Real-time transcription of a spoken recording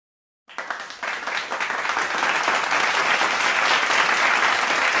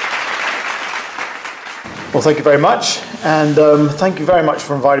Well, thank you very much, and thank you very much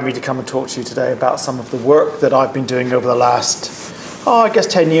for inviting me to come and talk to you today about some of the work that I've been doing over the last, I guess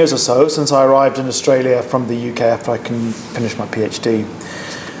 10 years or so, since I arrived in Australia from the UK after I can finish my PhD.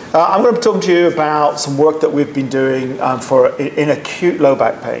 I'm going to be talking to you about some work that we've been doing in acute low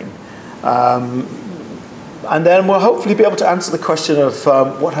back pain. And then we'll hopefully be able to answer the question of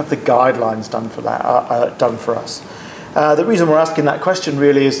what have the guidelines done for that, done for us. The reason we're asking that question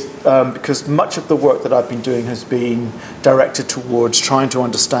really is because much of the work that I've been doing has been directed towards trying to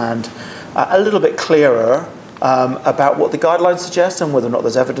understand a little bit clearer about what the guidelines suggest and whether or not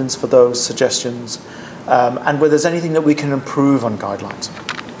there's evidence for those suggestions, and whether there's anything that we can improve on guidelines.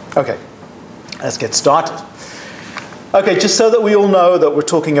 Okay, let's get started. Okay, just so that we all know that we're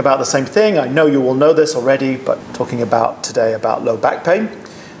talking about the same thing, I know you all know this already, but talking about today about low back pain.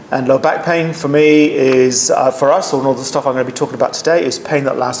 And low back pain for me is, for us, all the stuff I'm going to be talking about today, is pain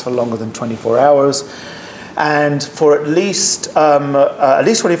that lasts for longer than 24 hours. And for at least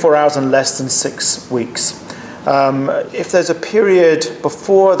 24 hours and less than 6 weeks. If there's a period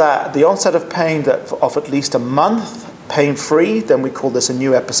before that, the onset of pain of at least a month, pain-free, then we call this a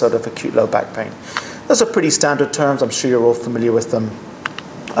new episode of acute low back pain. Those are pretty standard terms. I'm sure you're all familiar with them.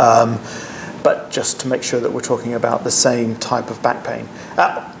 But just to make sure that we're talking about the same type of back pain.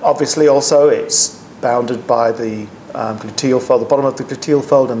 Obviously, also, it's bounded by the gluteal fold, the bottom of the gluteal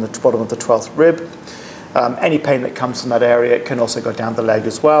fold and the bottom of the 12th rib. Any pain that comes from that area can also go down the leg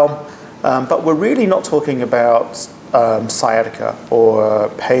as well. But we're really not talking about sciatica or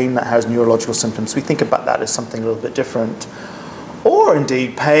pain that has neurological symptoms. We think about that as something a little bit different. Or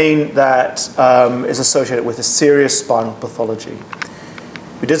indeed, pain that is associated with a serious spinal pathology.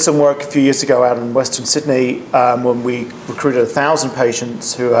 We did some work a few years ago out in Western Sydney when we recruited 1,000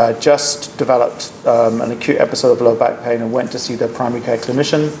 patients who had just developed an acute episode of low back pain and went to see their primary care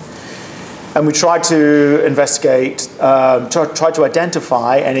clinician. And we tried to investigate, tried to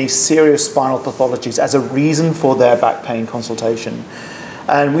identify any serious spinal pathologies as a reason for their back pain consultation.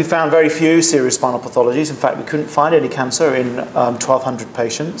 And we found very few serious spinal pathologies. In fact, we couldn't find any cancer in 1,200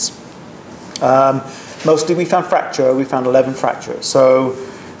 patients. Mostly we found fracture. We found 11 fractures. So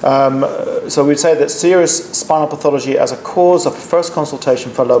we'd say that serious spinal pathology as a cause of first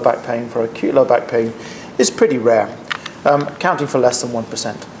consultation for low back pain, for acute low back pain, is pretty rare, accounting for less than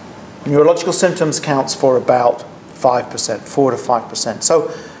 1%. Neurological symptoms counts for about 5%, 4 to 5%.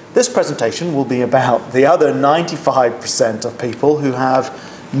 So this presentation will be about the other 95% of people who have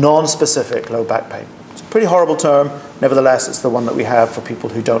non-specific low back pain. It's a pretty horrible term. Nevertheless, it's the one that we have for people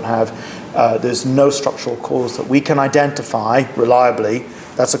who don't have, there's no structural cause that we can identify reliably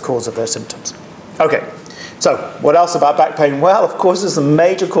that's a cause of their symptoms. Okay, so what else about back pain? Well, of course, it's a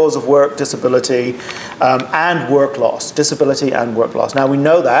major cause of work disability and work loss. Disability and work loss. Now, we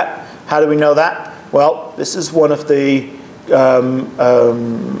know that. How do we know that? Well, this is one of the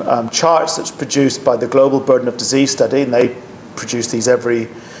charts that's produced by the Global Burden of Disease Study, and they produce these every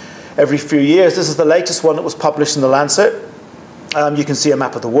few years. This is the latest one that was published in The Lancet. You can see a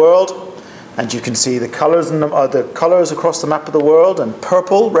map of the world. And you can see the colours across the map of the world, and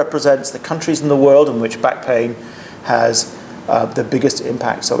purple represents the countries in the world in which back pain has the biggest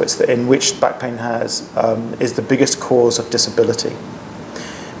impact. So it's in which back pain is the biggest cause of disability.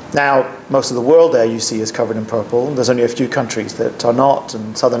 Now, most of the world there you see is covered in purple. There's only a few countries that are not.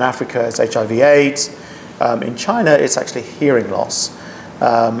 In Southern Africa, it's HIV/AIDS. In China, it's actually hearing loss.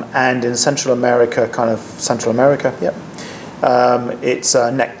 And in Central America, it's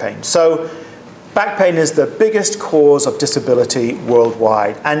neck pain. So back pain is the biggest cause of disability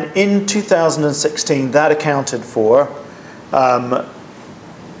worldwide. And in 2016, that accounted for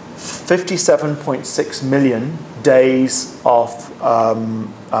 57.6 million days of,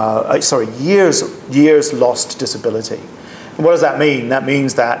 years lost disability. And what does that mean? That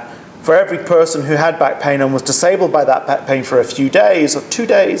means that for every person who had back pain and was disabled by that back pain for a few days, or 2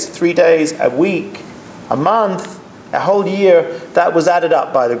 days, 3 days, a week, a month, a whole year, that was added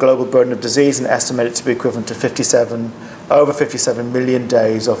up by the Global Burden of Disease and estimated to be equivalent to over 57 million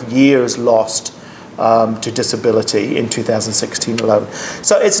days of years lost to disability in 2016 alone.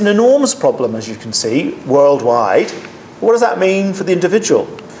 So it's an enormous problem, as you can see, worldwide. What does that mean for the individual?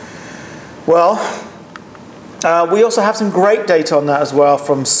 Well, we also have some great data on that as well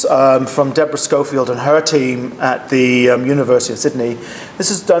from Deborah Schofield and her team at the University of Sydney. This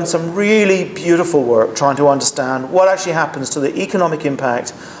has done some really beautiful work trying to understand what actually happens to the economic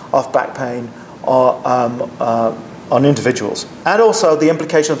impact of back pain on individuals, and also the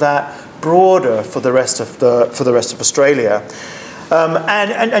implication of that broader for the rest of Australia.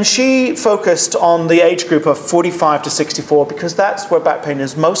 And she focused on the age group of 45 to 64 because that's where back pain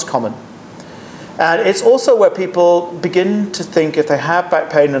is most common. And it's also where people begin to think if they have back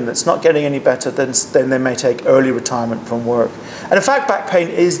pain and it's not getting any better, then they may take early retirement from work. And in fact, back pain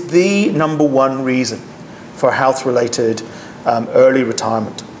is the #1 reason for health-related early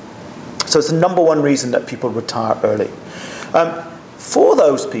retirement. So it's the #1 reason that people retire early. For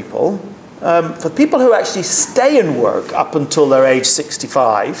those people, for people who actually stay in work up until they're age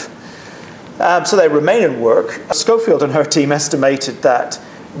 65, so they remain in work, Schofield and her team estimated that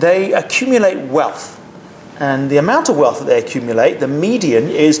they accumulate wealth. And the amount of wealth that they accumulate, the median,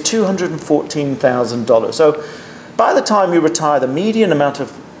 is $214,000. So by the time you retire, the median amount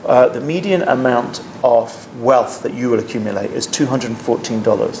of wealth that you will accumulate is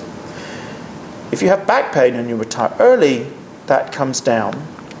 $214. If you have back pain and you retire early, that comes down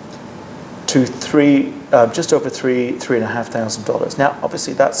to just over $3,500. Now,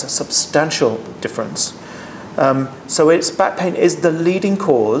 obviously, that's a substantial difference. So back pain is the leading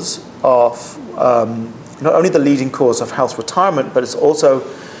cause of, not only the leading cause of health retirement, but it's also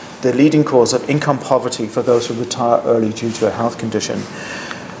the leading cause of income poverty for those who retire early due to a health condition.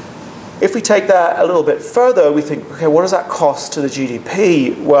 If we take that a little bit further, we think, okay, what does that cost to the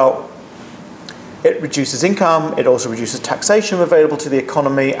GDP? Well, it reduces income, it also reduces taxation available to the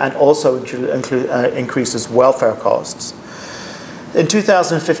economy, and also increases welfare costs. In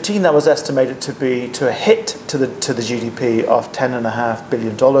 2015, that was estimated to a hit to the GDP of $10.5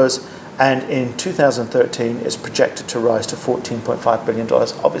 billion, and in 2013, it's projected to rise to $14.5 billion.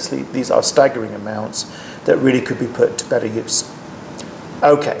 Obviously, these are staggering amounts that really could be put to better use.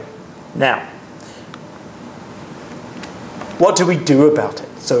 Okay, now, what do we do about it?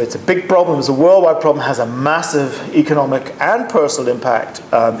 So it's a big problem, it's a worldwide problem, has a massive economic and personal impact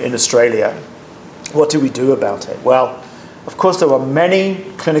in Australia. What do we do about it? Well, of course, there are many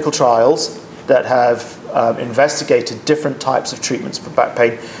clinical trials that have investigated different types of treatments for back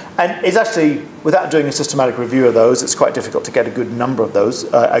pain. And it's actually, without doing a systematic review of those, it's quite difficult to get a good number of those,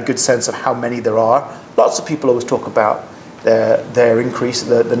 a good sense of how many there are. Lots of people always talk about their increase,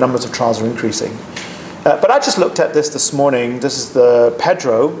 the numbers of trials are increasing. But I just looked at this morning. This is the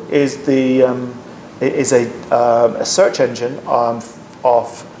Pedro, is a search engine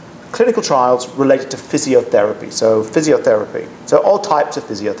of clinical trials related to physiotherapy. So physiotherapy. So all types of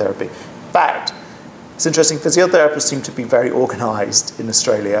physiotherapy. In fact, it's interesting, physiotherapists seem to be very organized in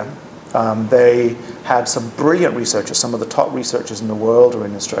Australia. They have some brilliant researchers. Some of the top researchers in the world are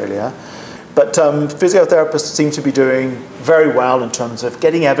in Australia. But physiotherapists seem to be doing very well in terms of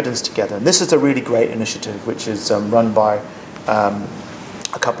getting evidence together. And this is a really great initiative, which is run by a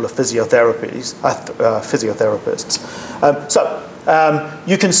couple of physiotherapists.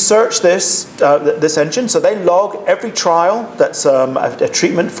 You can search this engine. So they log every trial that's a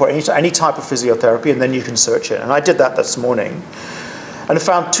treatment for any type of physiotherapy, and then you can search it. And I did that this morning. And I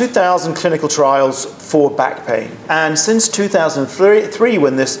found 2,000 clinical trials for back pain. And since 2003,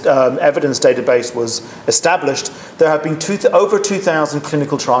 when this evidence database was established, there have been over 2,000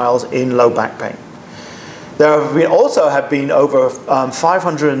 clinical trials in low back pain. There have been over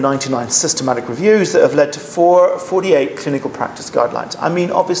 599 systematic reviews that have led to 48 clinical practice guidelines. I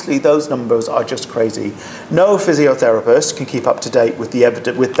mean, obviously, those numbers are just crazy. No physiotherapist can keep up to date with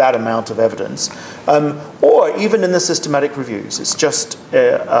that amount of evidence, or even in the systematic reviews. It's just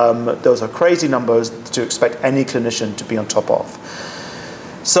those are crazy numbers to expect any clinician to be on top of.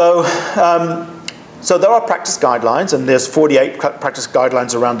 So there are practice guidelines, and there's 48 practice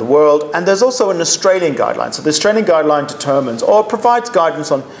guidelines around the world, and there's also an Australian guideline. So the Australian guideline determines or provides guidance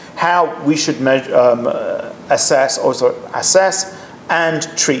on how we should assess and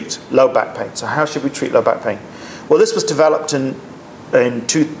treat low back pain. So how should we treat low back pain? Well, this was developed in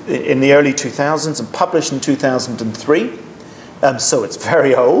the early 2000s and published in 2003, so it's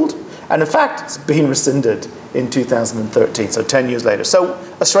very old. And in fact, it's been rescinded in 2013, so 10 years later. So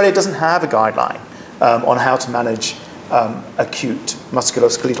Australia doesn't have a guideline on how to manage acute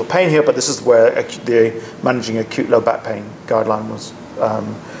musculoskeletal pain here, but this is where the managing acute low back pain guideline was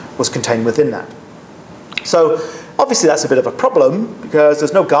contained within that. So obviously that's a bit of a problem because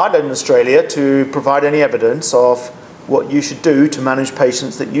there's no guideline in Australia to provide any evidence of what you should do to manage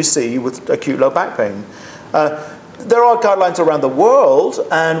patients that you see with acute low back pain. There are guidelines around the world,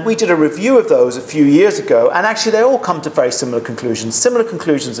 and we did a review of those a few years ago, and actually they all come to very similar conclusions,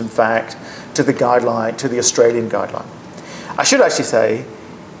 in fact, to the Australian guideline. I should actually say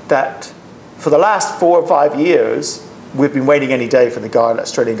that for the last 4 or 5 years, we've been waiting any day for the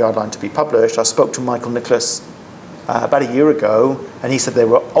Australian guideline to be published. I spoke to Michael Nicholas about a year ago, and he said they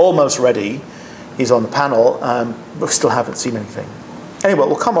were almost ready. He's on the panel, but we still haven't seen anything. Anyway,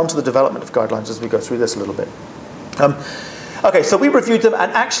 we'll come on to the development of guidelines as we go through this a little bit. Okay, so we reviewed them,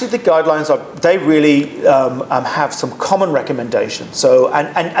 and actually the guidelines they really have some common recommendations. So,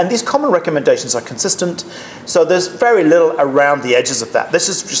 and these common recommendations are consistent, so there's very little around the edges of that. This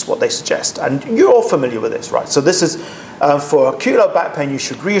is just what they suggest, and you're all familiar with this, right? So this is for acute low back pain, you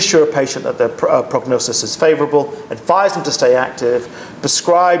should reassure a patient that their prognosis is favorable, advise them to stay active,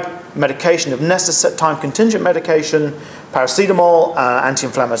 prescribe medication if necessary, time contingent medication, paracetamol,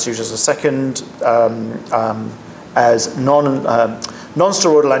 anti-inflammatories as a second, as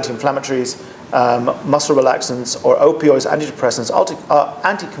non-steroidal anti-inflammatories, muscle relaxants, or opioids, antidepressants,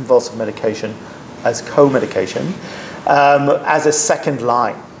 anticonvulsive medication as co-medication, as a second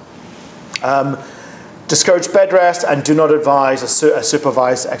line. Discourage bed rest and do not advise a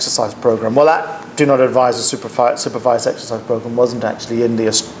supervised exercise program. Well, that do not advise a supervised exercise program wasn't actually in the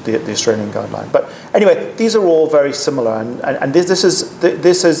Australian guideline. But anyway, these are all very similar, and this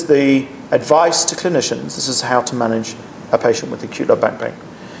is the advice to clinicians. This is how to manage a patient with acute low back pain.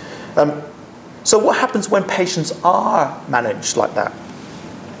 So what happens when patients are managed like that?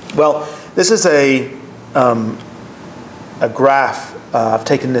 Well, this is a graph. I've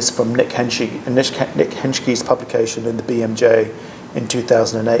taken this from Nick Henschke's publication in the BMJ in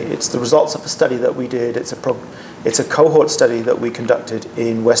 2008. It's the results of a study that we did. It's a cohort study that we conducted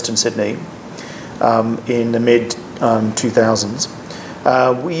in Western Sydney in the mid-2000s.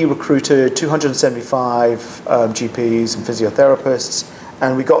 We recruited 275 GPs and physiotherapists,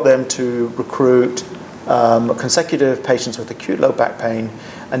 and we got them to recruit consecutive patients with acute low back pain,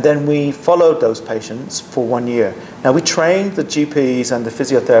 and then we followed those patients for 1 year. Now, we trained the GPs and the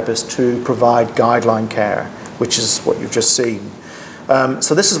physiotherapists to provide guideline care, which is what you've just seen.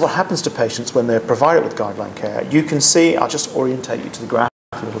 So this is what happens to patients when they're provided with guideline care. You can see, I'll just orientate you to the graph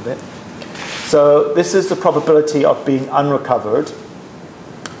a little bit. So this is the probability of being unrecovered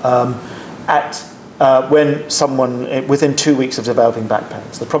when someone, within 2 weeks of developing back pain.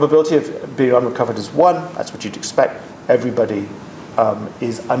 So the probability of being unrecovered is 1. That's what you'd expect. Everybody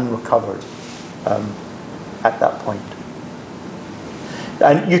is unrecovered at that point.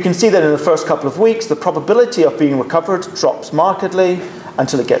 And you can see that in the first couple of weeks, the probability of being recovered drops markedly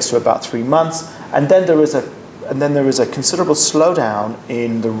until it gets to about 3 months. And then there is a considerable slowdown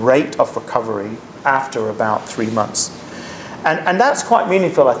in the rate of recovery after about 3 months. And that's quite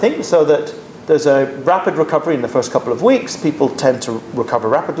meaningful, I think, so that there's a rapid recovery in the first couple of weeks. People tend to recover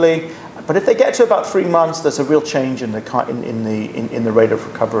rapidly. But if they get to about 3 months, there's a real change in the rate of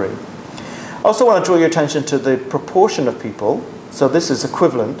recovery. I also want to draw your attention to the proportion of people. So this is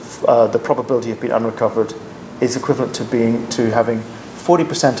equivalent. The probability of being unrecovered is equivalent to having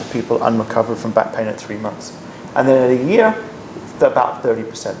 40% of people unrecovered from back pain at 3 months. And then at a year, about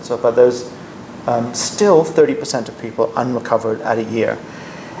 30%. So but there's still 30% of people unrecovered at a year.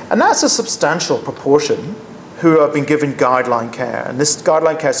 And that's a substantial proportion who have been given guideline care. And this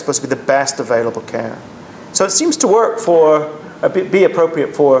guideline care is supposed to be the best available care. So it seems to work be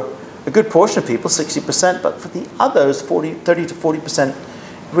appropriate for a good portion of people, 60%, but for the others, 30 to 40%, it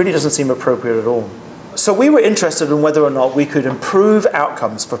really doesn't seem appropriate at all. So we were interested in whether or not we could improve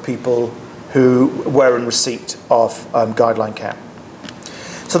outcomes for people who were in receipt of guideline care.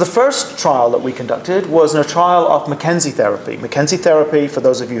 So the first trial that we conducted was a trial of McKenzie therapy. McKenzie therapy, for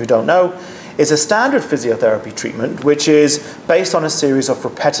those of you who don't know, is a standard physiotherapy treatment which is based on a series of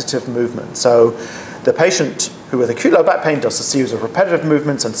repetitive movements. So the patient who with acute low back pain does a series of repetitive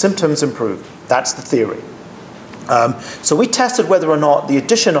movements and symptoms improve. That's the theory. So we tested whether or not the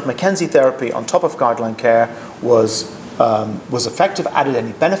addition of McKenzie therapy on top of guideline care was effective, added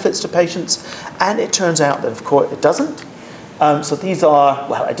any benefits to patients, and it turns out that, of course, it doesn't. So these are,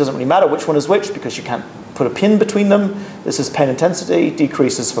 well, it doesn't really matter which one is which because you can't put a pin between them. This is pain intensity,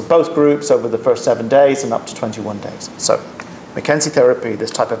 decreases for both groups over the first 7 days and up to 21 days. So McKenzie therapy,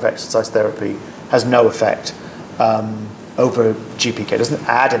 this type of exercise therapy, has no effect over GP care. It doesn't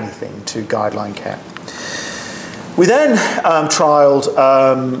add anything to guideline care. We then trialed,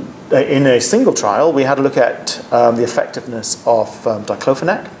 in a single trial, we had a look at the effectiveness of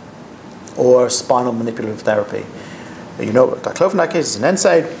diclofenac or spinal manipulative therapy. You know what diclofenac is, it's an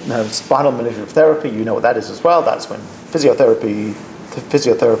NSAID. Now, spinal manipulative therapy, you know what that is as well. That's when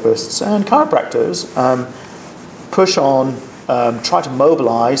physiotherapists and chiropractors push on, try to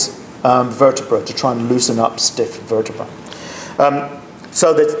mobilize vertebra to try and loosen up stiff vertebra. There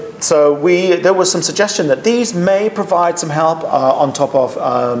was some suggestion that these may provide some help on top of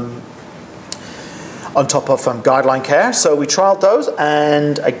guideline care. So we trialed those,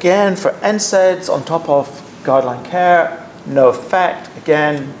 and again for NSAIDs on top of guideline care, no effect.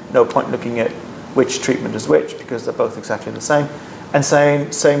 Again, no point looking at which treatment is which because they're both exactly the same. And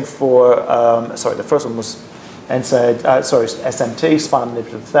same for, the first one was SMT, spinal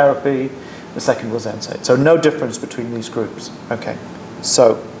manipulative therapy. The second was NSAID. So no difference between these groups. Okay,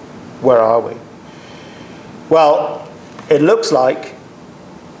 so where are we? Well, it looks like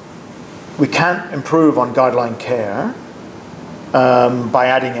we can't improve on guideline care by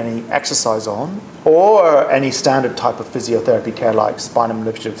adding any exercise on, or any standard type of physiotherapy care like spinal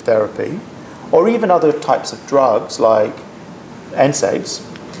manipulative therapy, or even other types of drugs like NSAIDs.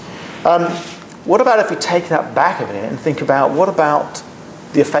 What about if we take that back a bit and think about what about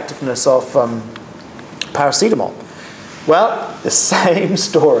the effectiveness of paracetamol? Well, the same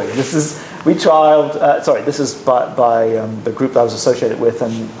story. This is by the group that I was associated with,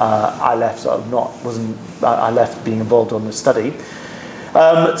 and I left. I left being involved on the study.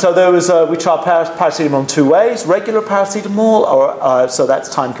 So there was we tried paracetamol in two ways: regular paracetamol, or so that's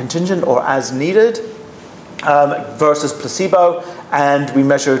time contingent or as needed, versus placebo. And we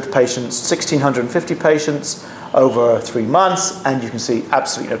measured patients, 1,650 patients over 3 months, and you can see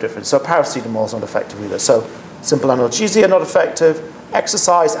absolutely no difference. So paracetamol is not effective either. So simple analgesia not effective,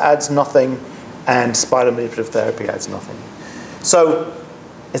 exercise adds nothing, and spinal manipulative therapy adds nothing. So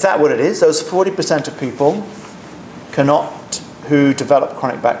is that what it is? Those 40% of people who develop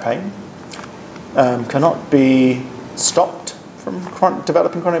chronic back pain cannot be stopped from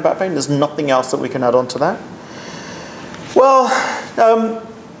developing chronic back pain. There's nothing else that we can add on to that. Well,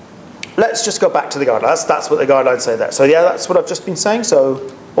 let's just go back to the guidelines. That's what the guidelines say there. So yeah, that's what I've just been saying.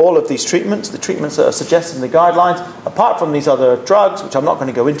 So all of these treatments, the treatments that are suggested in the guidelines, apart from these other drugs, which I'm not going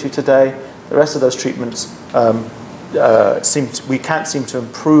to go into today, the rest of those treatments, we can't seem to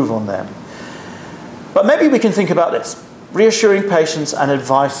improve on them. But maybe we can think about this. Reassuring patients and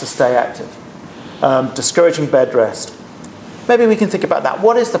advice to stay active. Discouraging bed rest. Maybe we can think about that.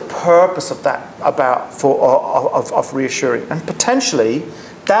 What is the purpose of that of reassuring? And potentially,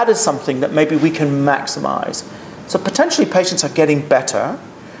 that is something that maybe we can maximize. So potentially patients are getting better,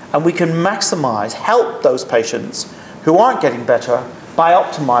 and we can help those patients who aren't getting better by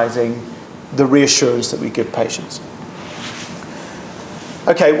optimizing the reassurance that we give patients.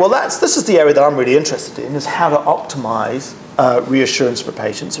 Okay, well this is the area that I'm really interested in, is how to optimize reassurance for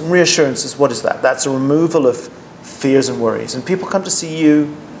patients. And reassurance is, what is that? That's a removal of fears and worries. And people come to see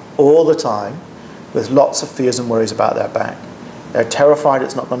you all the time with lots of fears and worries about their back. They're terrified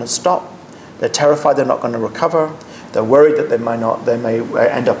it's not going to stop. They're terrified they're not going to recover. They're worried that they may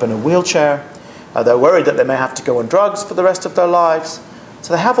end up in a wheelchair. They're worried that they may have to go on drugs for the rest of their lives.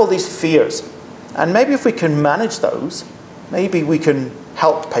 So they have all these fears. And maybe if we can manage those, maybe we can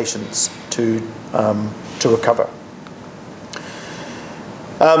help patients to recover.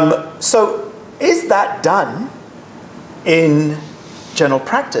 So is that done in general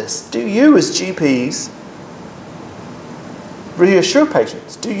practice? Do you as GPs reassure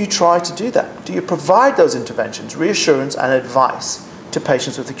patients? Do you try to do that? Do you provide those interventions, reassurance and advice to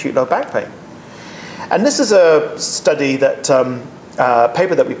patients with acute low back pain? And this is a study that,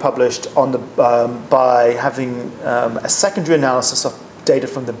 paper that we published on by having a secondary analysis of data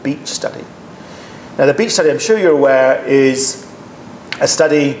from the Beach study. Now the Beach study, I'm sure you're aware, is a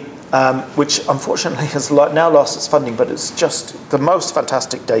study which unfortunately has now lost its funding, but it's just the most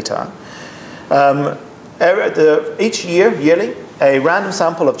fantastic data. Yearly, a random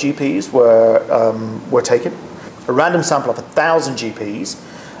sample of GPs were taken. A random sample of 1,000 GPs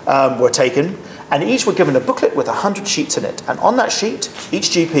were taken, and each were given a booklet with 100 sheets in it. And on that sheet,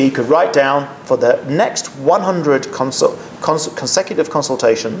 each GP could write down for the next 100 consecutive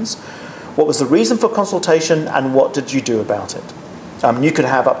consultations, what was the reason for consultation and what did you do about it. You could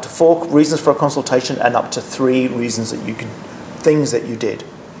have up to 4 reasons for a consultation and up to 3 reasons things that you did.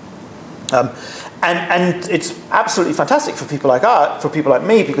 And it's absolutely fantastic for people like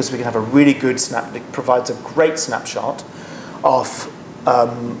me, because we can have a really good it provides a great snapshot of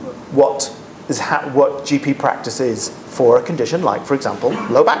what GP practice is for a condition like, for example,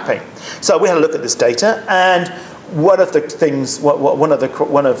 low back pain. So we had a look at this data, and one of the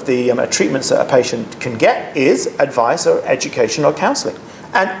treatments that a patient can get is advice or education or counselling,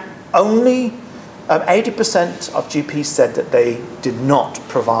 and only 80% of GPs said that they did not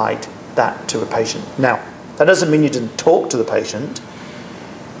provide that to a patient. Now, that doesn't mean you didn't talk to the patient,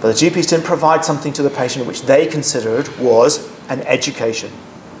 but the GPs didn't provide something to the patient which they considered was an education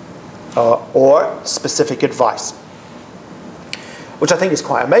or specific advice, which I think is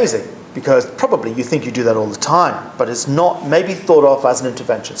quite amazing, because probably you think you do that all the time, but it's not maybe thought of as an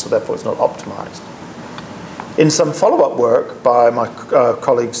intervention, so therefore it's not optimized. In some follow-up work by my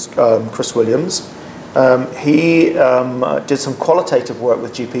colleagues, Chris Williams, he did some qualitative work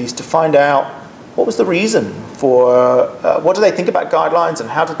with GPs to find out what was the reason for, what do they think about guidelines, and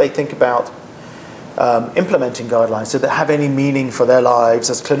how did they think about implementing guidelines, did they have any meaning for their lives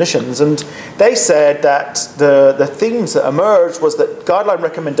as clinicians? And they said that the themes that emerged was that guideline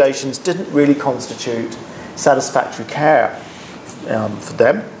recommendations didn't really constitute satisfactory care for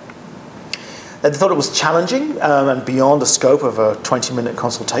them. They thought it was challenging and beyond the scope of a 20-minute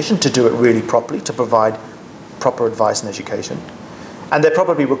consultation to do it really properly, to provide proper advice and education. And they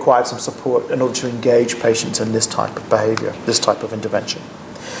probably required some support in order to engage patients in this type of behavior, this type of intervention.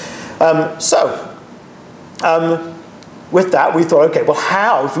 With that, we thought, okay, well,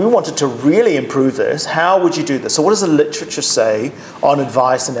 how, if we wanted to really improve this, how would you do this? So what does the literature say on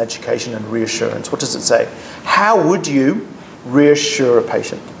advice and education and reassurance? What does it say? How would you reassure a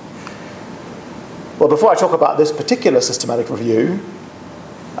patient? Well, before I talk about this particular systematic review,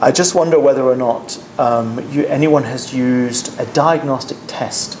 I just wonder whether or not anyone has used a diagnostic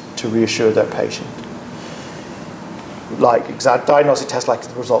test to reassure their patient. Like exact diagnostic test, like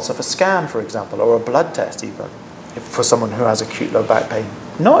the results of a scan, for example, or a blood test even, for someone who has acute low back pain.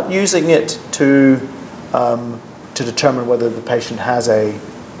 Not using it to determine whether the patient has a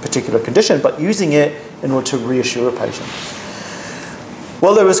particular condition, but using it in order to reassure a patient.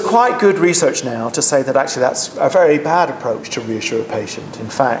 Well, there is quite good research now to say that actually that's a very bad approach to reassure a patient. In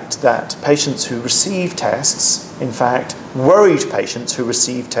fact, that patients who receive tests, in fact, worried patients who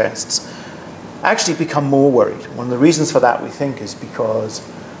receive tests, actually become more worried. One of the reasons for that, we think, is because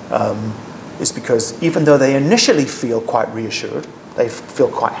even though they initially feel quite reassured, they feel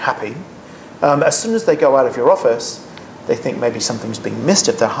quite happy, as soon as they go out of your office, they think maybe something's being missed.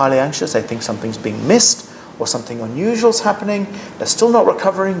 If they're highly anxious, they think something's being missed, or something unusual's happening. They're still not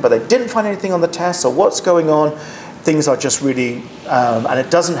recovering, but they didn't find anything on the test, so what's going on? Things are just really, and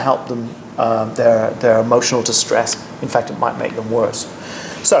it doesn't help them, their emotional distress. In fact, it might make them worse.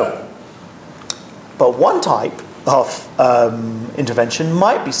 So, but one type of intervention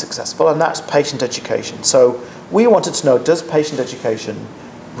might be successful, and that's patient education. So we wanted to know, does patient education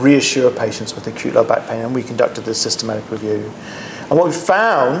reassure patients with acute low back pain? And we conducted this systematic review. And what we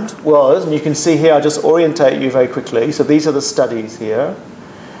found was, and you can see here, I'll just orientate you very quickly. So these are the studies here.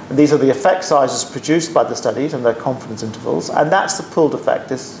 And these are the effect sizes produced by the studies and their confidence intervals. And that's the pooled effect.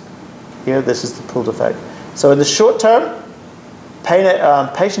 This is the pooled effect. So in the short term,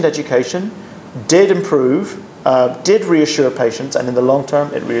 patient education did improve, did reassure patients, and in the long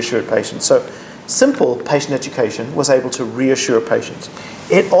term, it reassured patients. So simple patient education was able to reassure patients.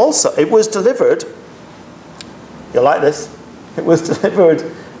 It was delivered, you'll like this, it was delivered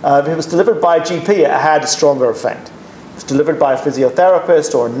by a GP, it had a stronger effect. If it was delivered by a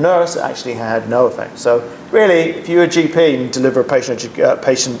physiotherapist or a nurse, it actually had no effect. So really, if you're a GP and deliver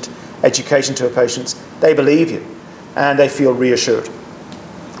patient education to a patient, they believe you and they feel reassured.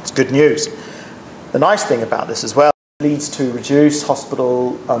 It's good news. The nice thing about this as well, it leads to reduced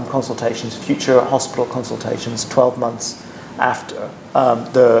hospital consultations, future hospital consultations 12 months after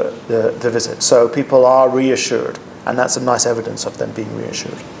the visit. So people are reassured, and that's a nice evidence of them being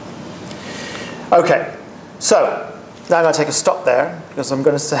reassured. Okay, so now I'm going to take a stop there, because I'm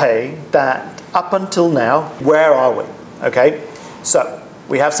going to say that up until now, where are we? Okay, so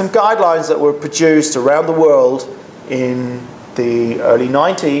we have some guidelines that were produced around the world in the early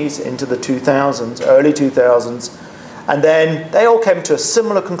 90s into the 2000s, early 2000s, and then they all came to a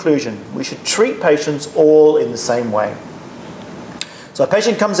similar conclusion. We should treat patients all in the same way. So a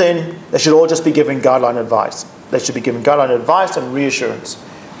patient comes in, they should all just be given guideline advice. They should be given guideline advice and reassurance.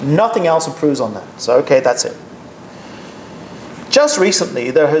 Nothing else improves on that. So okay, that's it. Just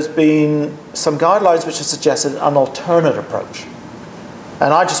recently, there has been some guidelines which have suggested an alternate approach.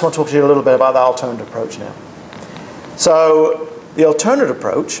 And I just want to talk to you a little bit about that alternate approach now. So the alternate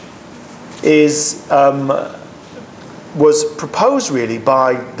approach was proposed really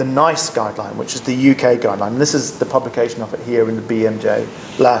by the NICE guideline, which is the UK guideline. This is the publication of it here in the BMJ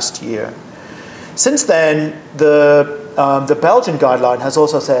last year. Since then, the Belgian guideline has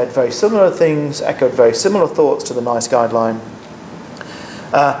also said very similar things, echoed very similar thoughts to the NICE guideline.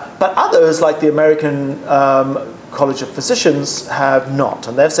 But others, like the American College of Physicians, have not.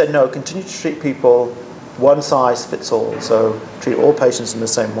 And they've said, no, continue to treat people one size fits all, so treat all patients in the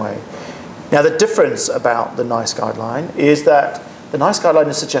same way. Now, the difference about the NICE guideline is that the NICE guideline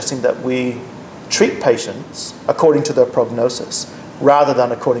is suggesting that we treat patients according to their prognosis, rather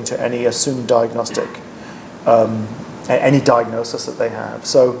than according to any assumed diagnostic, any diagnosis that they have.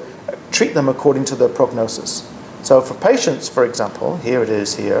 So treat them according to their prognosis. So for patients, for example, here it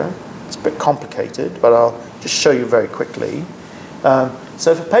is here. It's a bit complicated, but I'll just show you very quickly.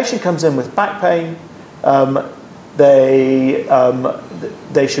 So if a patient comes in with back pain, they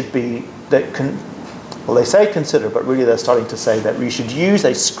should be, Well, they say consider, but really they're starting to say that we should use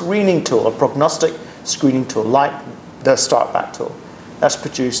a screening tool, a prognostic screening tool, like the StartBack tool. That's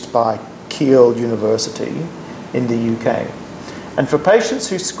produced by Keele University in the UK. And for patients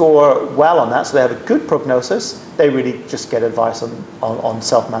who score well on that, so they have a good prognosis, they really just get advice on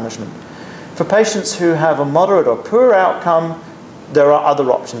self-management. For patients who have a moderate or poor outcome, there are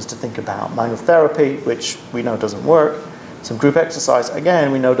other options to think about. Manual therapy, which we know doesn't work. Some group exercise,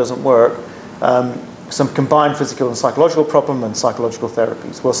 again, we know doesn't work. Some combined physical and psychological problem and psychological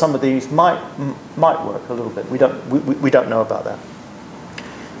therapies. Well, some of these might work a little bit. We don't know about that.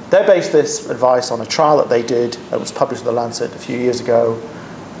 They based this advice on a trial that they did that was published in The Lancet a few years ago,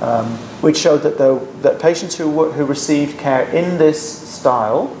 which showed that patients who received care in this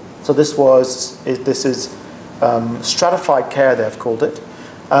style, so this is stratified care, they've called it,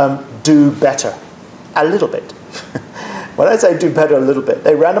 do better a little bit. When I say do better a little bit,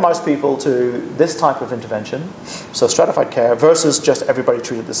 they randomized people to this type of intervention, so stratified care, versus just everybody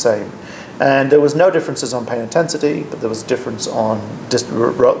treated the same. And there was no differences on pain intensity, but there was a difference on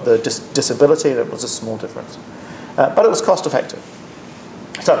disability, and it was a small difference. But it was cost effective.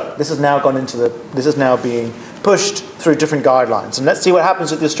 So this has now gone into this is now being pushed through different guidelines. And let's see what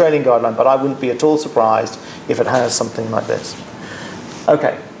happens with the Australian guideline, but I wouldn't be at all surprised if it has something like this.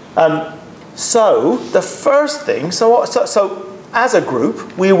 Okay. So the first thing, so as a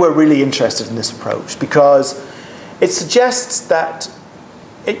group, we were really interested in this approach because it suggests that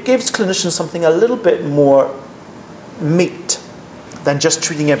it gives clinicians something a little bit more meat than just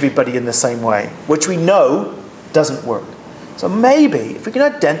treating everybody in the same way, which we know doesn't work. So maybe if we can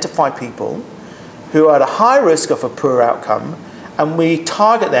identify people who are at a high risk of a poor outcome and we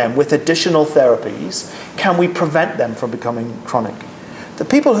target them with additional therapies, can we prevent them from becoming chronic? The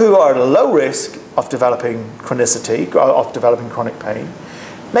people who are at a low risk of developing chronicity, of developing chronic pain,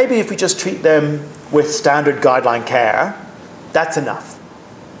 maybe if we just treat them with standard guideline care, that's enough.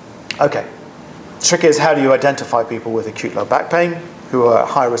 Okay. The trick is, how do you identify people with acute low back pain who are at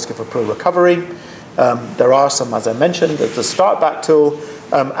high risk of a poor recovery? There are some, as I mentioned, there's the StartBack tool,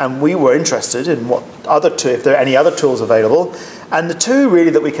 and we were interested in if there are any other tools available. And the two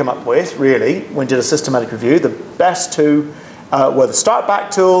really that we came up with, really, when we did a systematic review, the best two were the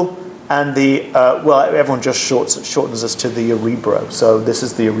StartBack tool and the, well, everyone just shortens this to the Cerebro. So this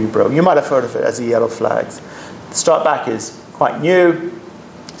is the Cerebro. You might have heard of it as the yellow flags. The StartBack is quite new.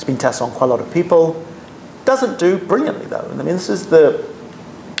 It's been tested on quite a lot of people. Doesn't do brilliantly though. I mean, this is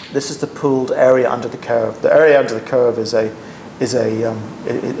the pooled area under the curve. The area under the curve is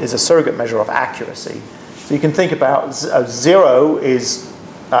a surrogate measure of accuracy. So you can think about 0 is,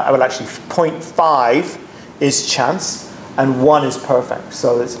 well actually 0.5 is chance and 1 is perfect.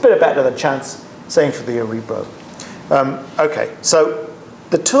 So it's a bit better than chance, same for the Cerebro. Okay, so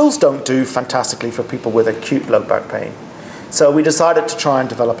the tools don't do fantastically for people with acute low back pain. So we decided to try and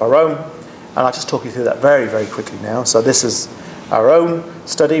develop our own, and I'll just talk you through that very, very quickly now. So this is our own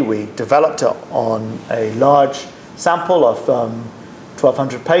study. We developed it on a large sample of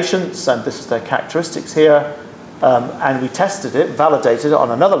 1,200 patients, and this is their characteristics here. And we tested it, validated it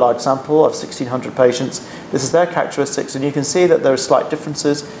on another large sample of 1,600 patients. This is their characteristics, and you can see that there are slight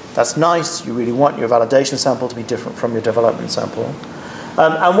differences. That's nice. You really want your validation sample to be different from your development sample.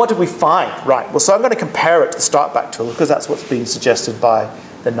 And what did we find? Right, well, so I'm going to compare it to the StartBack tool because that's what's being suggested by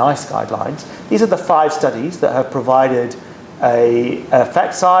the NICE guidelines. These are the 5 studies that have provided an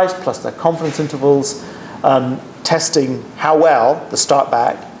effect size plus their confidence intervals, testing how well the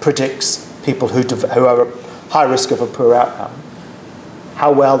StartBack predicts people who are at high risk of a poor outcome,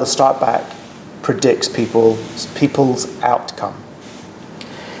 how well the StartBack predicts people's outcome.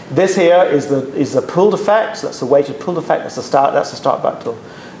 This here is the pooled effect. So that's the weighted pooled effect. That's the StartBack tool.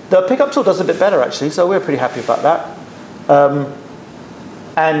 The pickup tool does a bit better actually, so we're pretty happy about that.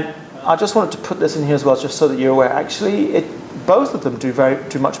 And I just wanted to put this in here as well, just so that you're aware. Actually, both of them do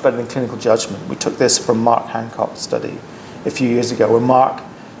much better than clinical judgment. We took this from Mark Hancock's study a few years ago, where Mark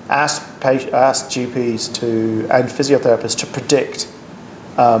asked GPs and physiotherapists to predict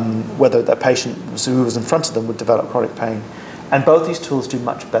whether the patient who was in front of them would develop chronic pain. And both these tools do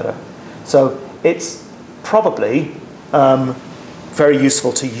much better. So it's probably very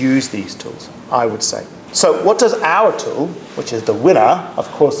useful to use these tools, I would say. So what does our tool, which is the winner, of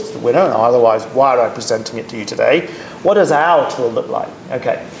course it's the winner, otherwise why am I presenting it to you today? What does our tool look like?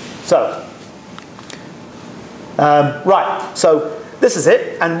 Okay, so, right, so this is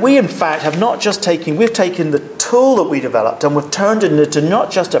it. And we in fact have not just we've taken the tool that we developed and we've turned it into not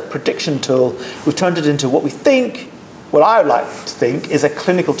just a prediction tool, we've turned it into what I would like to think is a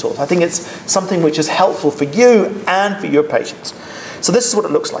clinical tool. I think it's something which is helpful for you and for your patients. So this is what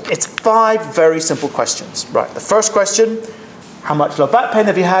it looks like. It's 5 very simple questions. Right, the first question, how much low back pain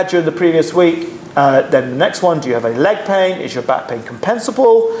have you had during the previous week? Then the next one, do you have any leg pain? Is your back pain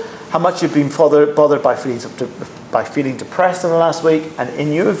compensable? How much you've been bothered by feeling depressed in the last week? And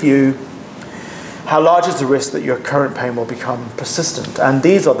in your view, how large is the risk that your current pain will become persistent? And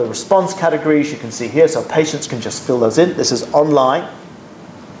these are the response categories you can see here, so patients can just fill those in. This is online.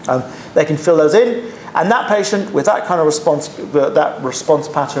 They can fill those in, and that patient with that kind of response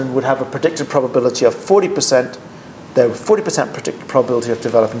pattern would have a predicted probability of 40%. There were 40% predicted probability of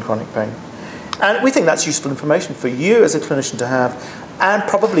developing chronic pain. And we think that's useful information for you as a clinician to have, and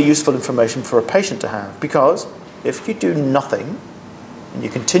probably useful information for a patient to have, because if you do nothing and you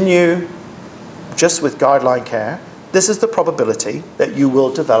continue just with guideline care, this is the probability that you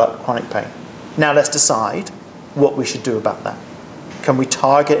will develop chronic pain. Now let's decide what we should do about that. Can we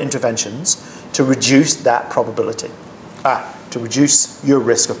target interventions to reduce that probability, to reduce your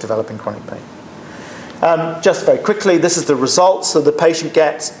risk of developing chronic pain? Just very quickly, this is the results. So the patient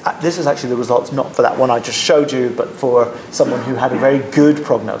gets, this is actually the results not for that one I just showed you, but for someone who had a very good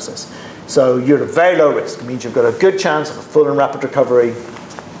prognosis. So you're at a very low risk. It means you've got a good chance of a full and rapid recovery.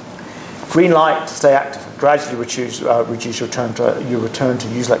 Green light to stay active and gradually reduce your return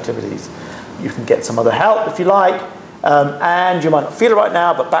to usual activities. You can get some other help if you like. And you might not feel it right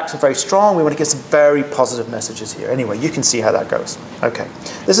now, but backs are very strong. We want to get some very positive messages here. Anyway, you can see how that goes. Okay,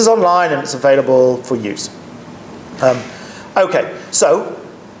 this is online and it's available for use. Okay, so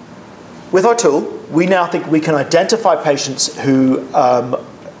with our tool, we now think we can identify patients who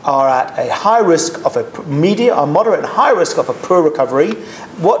are at a high risk of a medium or moderate and high risk of a poor recovery.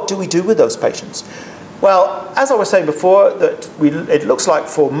 What do we do with those patients? Well, as I was saying before, it looks like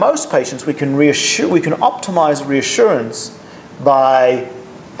for most patients we can optimize reassurance by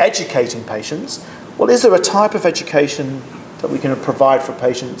educating patients. Well, is there a type of education that we can provide for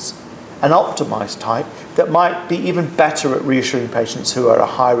patients, an optimized type, that might be even better at reassuring patients who are at a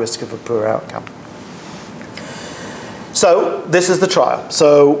high risk of a poor outcome? So this is the trial.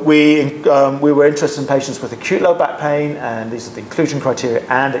 So we were interested in patients with acute low back pain, and these are the inclusion criteria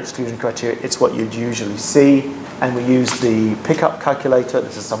and exclusion criteria. It's what you'd usually see, and we used the pickup calculator.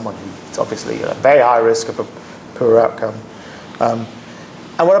 This is someone who's obviously at a very high risk of a poor outcome. And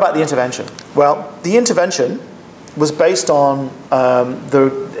what about the intervention? Well, the intervention was based on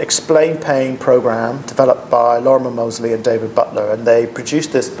the Explain Pain program developed by Lorimer Moseley and David Butler, and they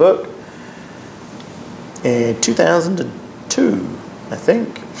produced this book in 2002, I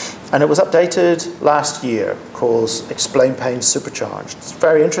think, and it was updated last year, called Explain Pain Supercharged. It's a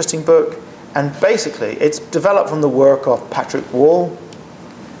very interesting book, and basically it's developed from the work of Patrick Wall,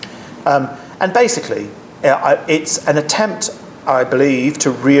 and basically it's an attempt, I believe, to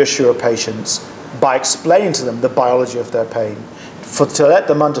reassure patients by explaining to them the biology of their pain, to let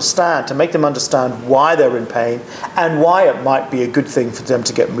them understand, to make them understand why they're in pain and why it might be a good thing for them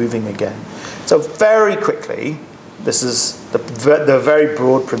to get moving again. So very quickly, this is the very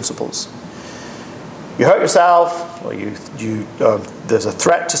broad principles. You hurt yourself, or there's a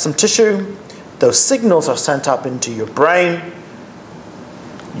threat to some tissue. Those signals are sent up into your brain.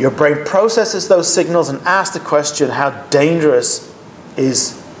 Your brain processes those signals and asks the question, how dangerous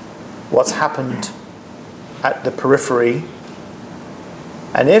is what's happened at the periphery?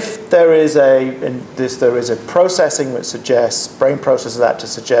 And if there is a processing which suggests, brain processes that to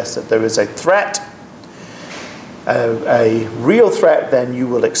suggest that there is a threat, a real threat, then you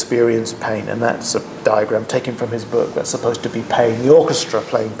will experience pain. And that's a diagram taken from his book that's supposed to be pain, the orchestra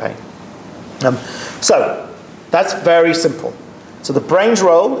playing pain. So that's very simple. So the brain's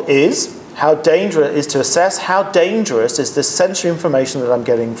role is to assess how dangerous is this sensory information that I'm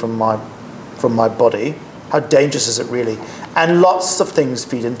getting from my body. How dangerous is it really? And lots of things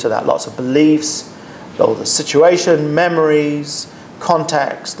feed into that. Lots of beliefs, all the situation, memories,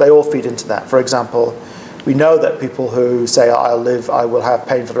 context, they all feed into that. For example, we know that people who say, I will have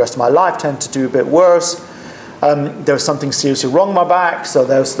pain for the rest of my life, tend to do a bit worse. There's something seriously wrong with my back, so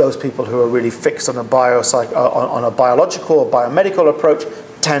there's those people who are really fixed on a biological or biomedical approach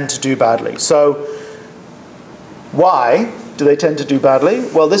tend to do badly. So why do they tend to do badly?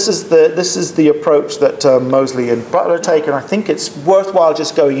 Well, this is the approach that Moseley and Butler take, and I think it's worthwhile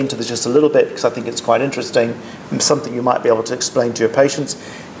just going into this just a little bit because I think it's quite interesting and something you might be able to explain to your patients.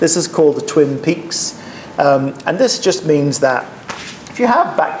 This is called the Twin Peaks, and this just means that if you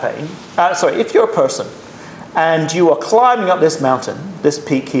have back pain, if you're a person and you are climbing up this mountain, this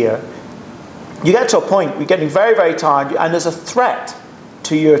peak here, you get to a point, you're getting very, very tired, and there's a threat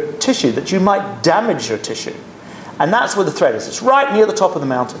to your tissue that you might damage your tissue. And that's where the threat is. It's right near the top of the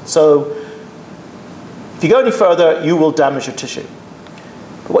mountain. So if you go any further, you will damage your tissue.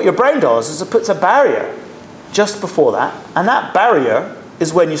 But what your brain does is it puts a barrier just before that, and that barrier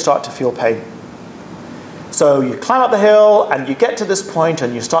is when you start to feel pain. So you climb up the hill and you get to this point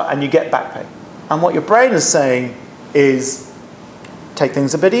and you get back pain. And what your brain is saying is, take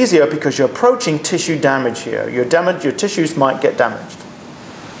things a bit easier because you're approaching tissue damage here. Your tissues might get damaged.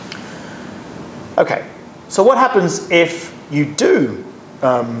 Okay, so what happens if you do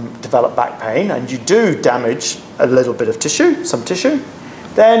develop back pain and you do damage a little bit of tissue, some tissue?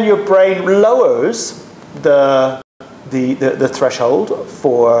 Then your brain lowers the threshold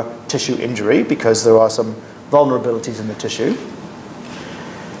for tissue injury because there are some vulnerabilities in the tissue.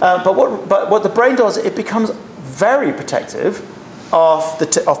 But what the brain does, it becomes very protective of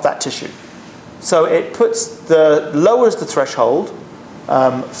that tissue. So it lowers the threshold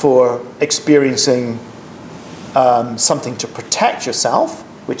for experiencing something to protect yourself,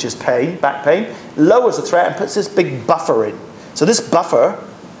 which is pain, back pain, lowers the threat and puts this big buffer in. So this buffer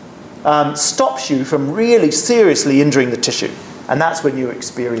stops you from really seriously injuring the tissue, and that's when you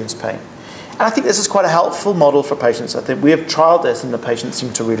experience pain. And I think this is quite a helpful model for patients. I think we have trialed this, and the patients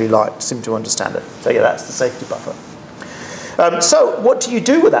seem to understand it. So yeah, that's the safety buffer. So what do you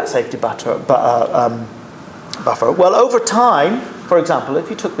do with that safety buffer? Well, over time, for example, if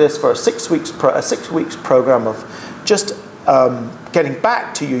you took this for a 6 weeks program of just getting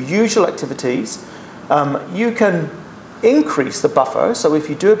back to your usual activities, you can increase the buffer. So if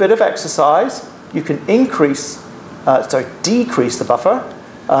you do a bit of exercise, you can decrease the buffer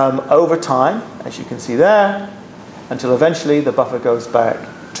over time, as you can see there, until eventually the buffer goes back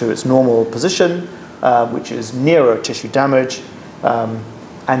to its normal position, which is nearer tissue damage,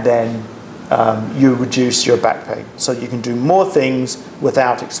 and then you reduce your back pain. So you can do more things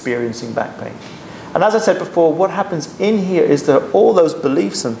without experiencing back pain. And as I said before, what happens in here is that all those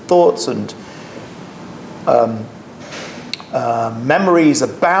beliefs and thoughts and memories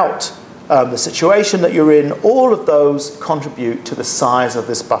about the situation that you're in, all of those contribute to the size of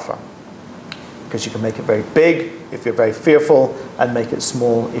this buffer. Because you can make it very big if you're very fearful and make it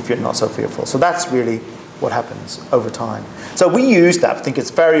small if you're not so fearful. So that's really what happens over time. So we used that. I think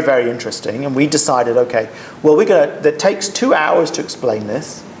it's very, very interesting. And we decided, okay, well, that takes 2 hours to explain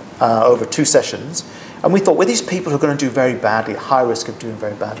this over 2 sessions. And we thought, well, these people who are going to do very badly, high risk of doing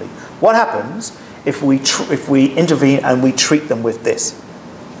very badly, what happens if we intervene and we treat them with this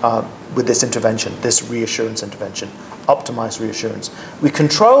intervention, this reassurance intervention, optimized reassurance? The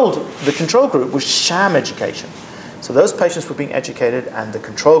control group was sham education. So those patients were being educated and the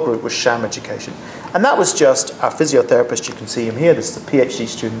control group was sham education. And that was just our physiotherapist. You can see him here. This is a PhD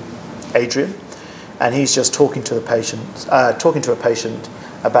student, Adrian. And he's just talking to a patient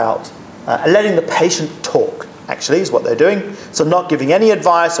about letting the patient talk, actually, is what they're doing. So not giving any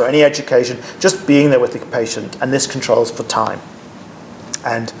advice or any education, just being there with the patient. And this controls for time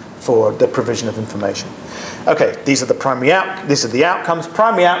and for the provision of information. Okay, these are the outcomes.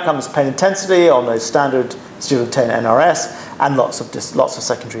 Primary outcomes, pain intensity on a standard student 10 NRS, and lots of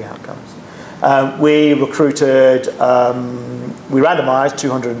secondary outcomes. We randomized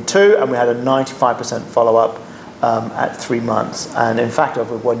 202, and we had a 95% follow-up at 3 months. And in fact,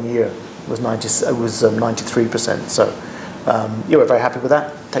 over 1 year, it was 93%. So you were very happy with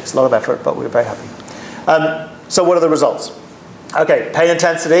that. It takes a lot of effort, but we were very happy. So what are the results? Okay, pain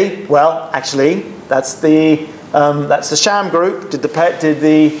intensity. Well, actually, that's the sham group. Did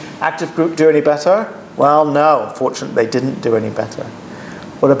the active group do any better? Well, no. Unfortunately, they didn't do any better.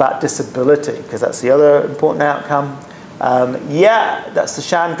 What about disability? Because that's the other important outcome. Yeah, that's the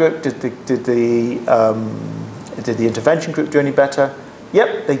sham group. Did the intervention group do any better?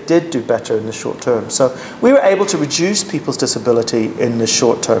 Yep, they did do better in the short term. So we were able to reduce people's disability in the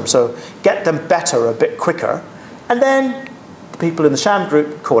short term. So get them better a bit quicker, and then the people in the sham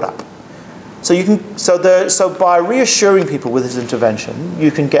group caught up. So by reassuring people with this intervention,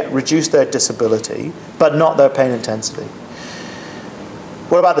 you can reduce their disability, but not their pain intensity.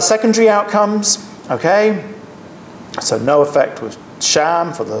 What about the secondary outcomes? Okay, so no effect with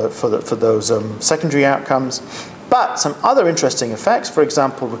sham for those secondary outcomes, but some other interesting effects. For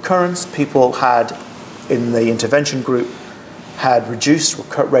example, recurrence. People had in the intervention group had reduced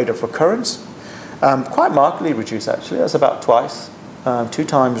rate of recurrence, quite markedly reduced actually. That's about twice. 2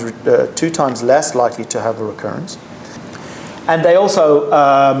 times less likely to have a recurrence. And they also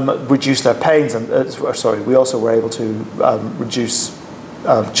reduced their pains, and we also were able to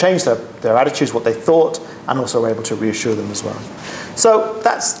change their attitudes, what they thought, and also were able to reassure them as well. So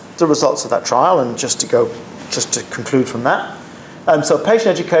that's the results of that trial, and just to conclude from that. So patient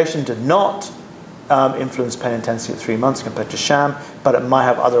education did not influence pain intensity at 3 months compared to sham, but it might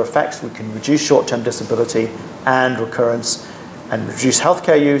have other effects. We can reduce short-term disability and recurrence. and reduce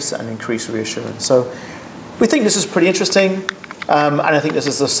healthcare use and increase reassurance. So we think this is pretty interesting, and I think this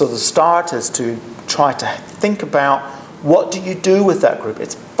is the sort of start is to try to think about what do you do with that group.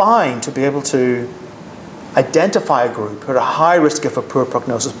 It's fine to be able to identify a group who are at a high risk of a poor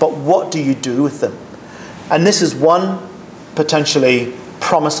prognosis, but what do you do with them? And this is one potentially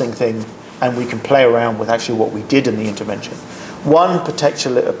promising thing, and we can play around with actually what we did in the intervention. One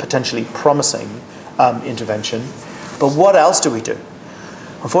potentially promising intervention, but what else do we do?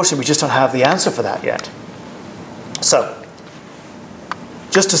 Unfortunately, we just don't have the answer for that yet. So,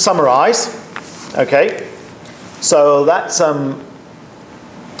 just to summarize, okay, so that's the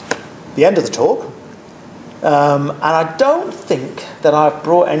end of the talk. And I don't think that I've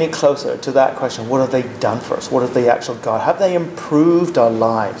brought any closer to that question. What have they done for us? What have they actually got? Have they improved our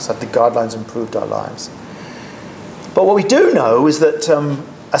lives? Have the guidelines improved our lives? But what we do know is that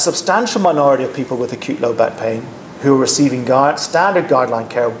a substantial minority of people with acute low back pain who are receiving standard guideline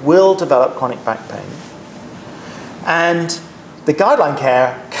care will develop chronic back pain. And the guideline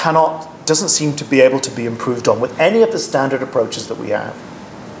care doesn't seem to be able to be improved on with any of the standard approaches that we have.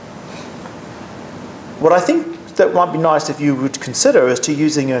 What I think that might be nice if you would consider is to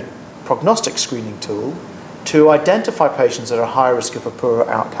using a prognostic screening tool to identify patients that are high risk of a poorer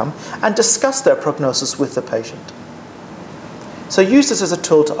outcome and discuss their prognosis with the patient. So use this as a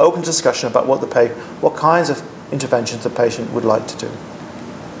tool to open discussion about what kinds of interventions the patient would like to do.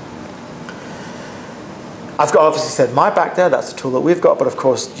 I've obviously said my back there, that's the tool that we've got, but of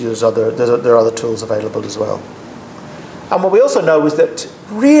course there are other tools available as well. And what we also know is that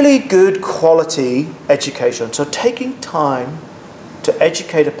really good quality education, so taking time to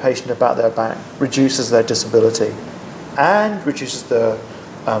educate a patient about their back, reduces their disability and reduces the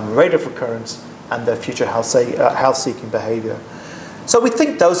rate of recurrence and their future health-seeking behavior. So we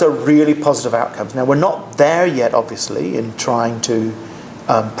think those are really positive outcomes. Now, we're not there yet, obviously, in trying to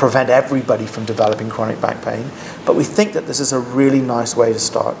prevent everybody from developing chronic back pain, but we think that this is a really nice way to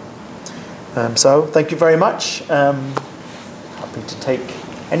start. So thank you very much. Happy to take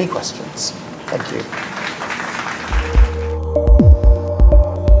any questions. Thank you.